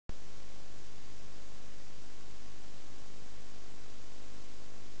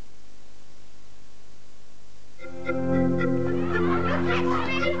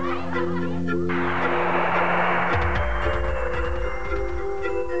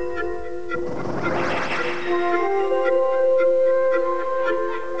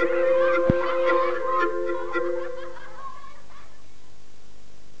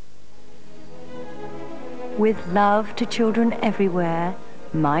With love to children everywhere,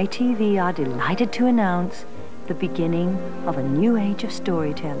 MyTV are delighted to announce the beginning of a new age of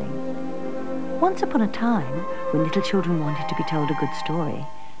storytelling. Once upon a time, when little children wanted to be told a good story,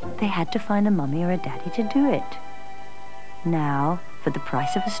 they had to find a mummy or a daddy to do it. Now, for the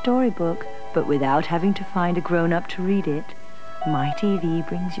price of a storybook, but without having to find a grown-up to read it, MyTV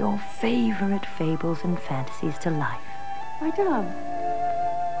brings your favorite fables and fantasies to life. My dove,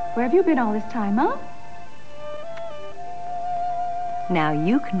 where have you been all this time, huh? Now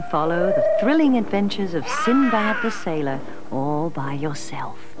you can follow the thrilling adventures of Sinbad the Sailor all by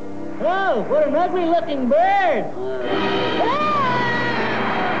yourself. Oh, what an ugly-looking bird!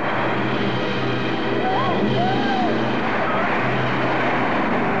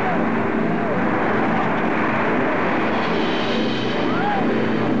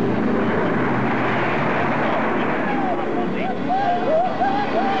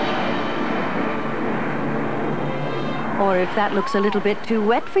 Or if that looks a little bit too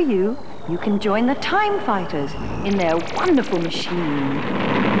wet for you, you can join the Time Fighters in their wonderful machine.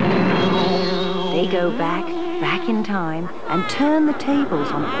 They go back in time and turn the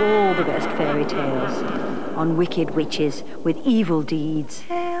tables on all the best fairy tales, on wicked witches with evil deeds,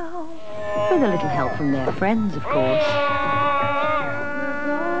 with a little help from their friends, of course.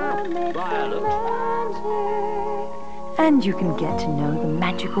 And you can get to know the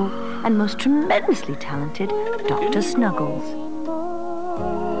magical and most tremendously talented Dr. Snuggles.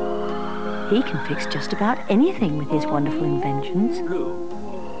 He can fix just about anything with his wonderful inventions.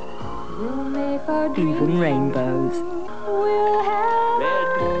 Even rainbows.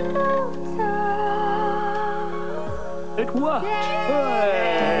 It worked!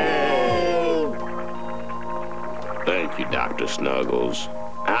 Thank you, Dr. Snuggles.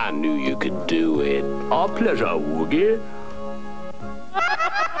 I knew you could do it. Our pleasure, Woogie.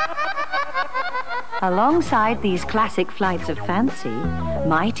 Alongside these classic flights of fancy,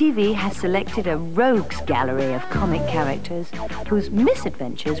 MyTV has selected a rogues gallery of comic characters whose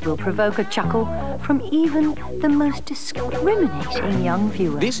misadventures will provoke a chuckle from even the most discriminating young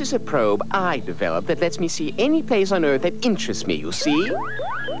viewer. This is a probe I developed that lets me see any place on Earth that interests me, you see?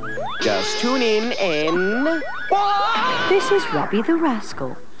 Just tune in and... This is Robbie the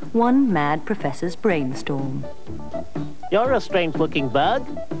Rascal, one mad professor's brainstorm. You're a strange-looking bug.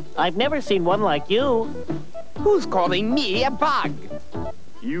 I've never seen one like you. Who's calling me a bug?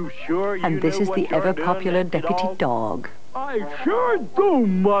 You sure you And this know is what the you're ever-popular doing, Deputy dog? Dog. I sure do,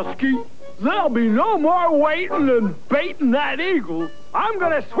 Muskie. There'll be no more waiting and baiting that eagle. I'm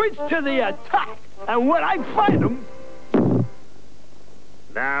gonna switch to the attack, and when I find him...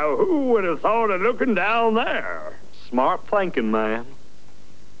 Now, who would have thought of looking down there? Smart thinking, man.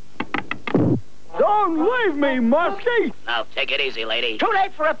 Don't leave me, Muskie! Now, take it easy, lady. Too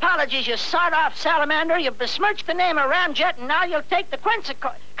late for apologies, you sawed-off salamander. You've besmirched the name of Ramjet, and now you'll take the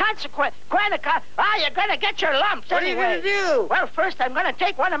consequence. You're gonna get your lumps anyway. What are you gonna do? Well, first I'm gonna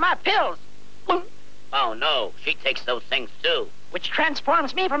take one of my pills. Oh, no. She takes those things, too. Which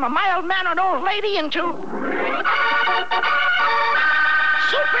transforms me from a mild-mannered old lady into...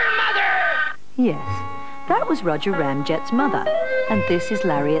 Super Mother! Yes, that was Roger Ramjet's mother. And this is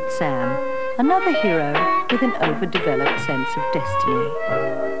Lariat Sam, another hero with an overdeveloped sense of destiny.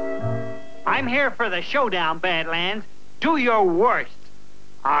 I'm here for the showdown, Badlands. Do your worst.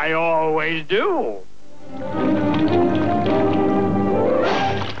 I always do.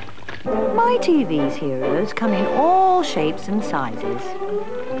 MyTV's heroes come in all shapes and sizes.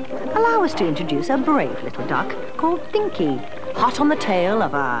 Allow us to introduce a brave little duck called Dinky, hot on the tail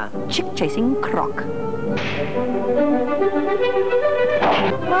of a chick-chasing croc.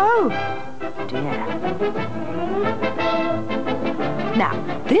 Oh, dear. Now,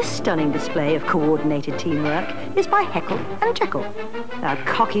 this stunning display of coordinated teamwork is by Heckle and Jekyll, a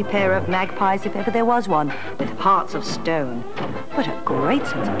cocky pair of magpies if ever there was one, with hearts of stone, but a great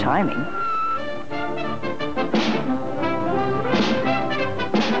sense of timing.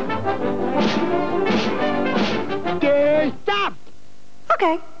 Stop!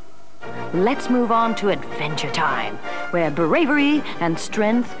 Okay. Let's move on to Adventure Time, where bravery and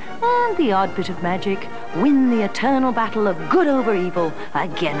strength and the odd bit of magic win the eternal battle of good over evil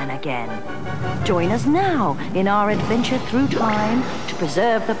again and again. Join us now in our adventure through time to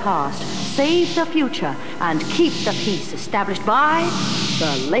preserve the past, save the future, and keep the peace established by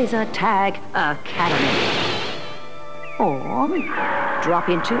the Laser Tag Academy. Or drop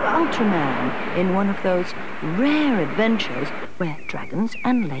into Ultraman in one of those rare adventures where dragons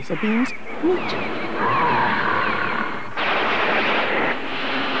and laser beams meet.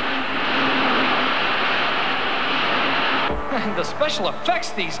 The special effects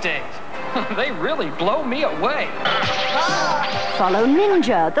these days, they really blow me away. Follow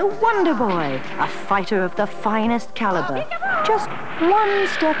Ninja, the Wonder Boy, a fighter of the finest caliber, just one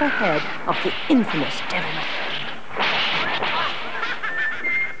step ahead of the infamous Devilman.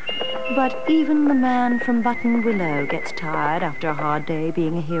 But even the man from Button Willow gets tired after a hard day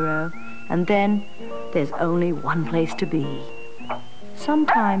being a hero, and then there's only one place to be.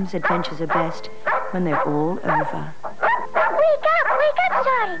 Sometimes adventures are best when they're all over. Wake up,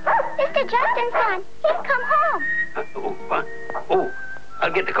 Shorty. Mr. Justin's son, he's come home. Oh,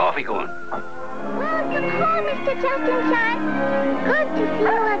 I'll get the coffee going. Welcome home, Mr. Justin's son. Good to see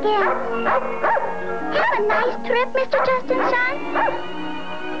you again. Have a nice trip, Mr. Justin's son.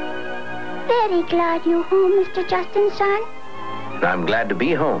 Very glad you're home, Mr. Justin's son. I'm glad to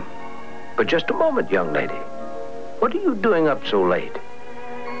be home. But just a moment, young lady. What are you doing up so late?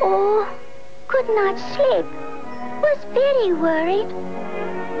 Oh, could not sleep. Was very worried.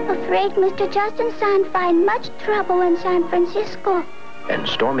 Afraid Mr. Justin's son find much trouble in San Francisco. And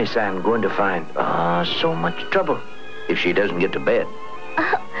Stormy San going to find, so much trouble if she doesn't get to bed.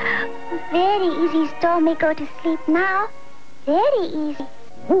 Oh, very easy, Stormy, go to sleep now. Very easy.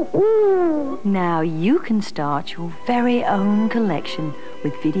 Now you can start your very own collection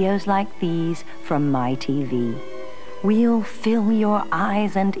with videos like these from My TV. We'll fill your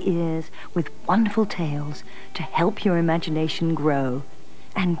eyes and ears with wonderful tales to help your imagination grow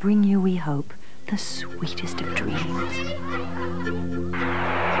and bring you, we hope, the sweetest of dreams.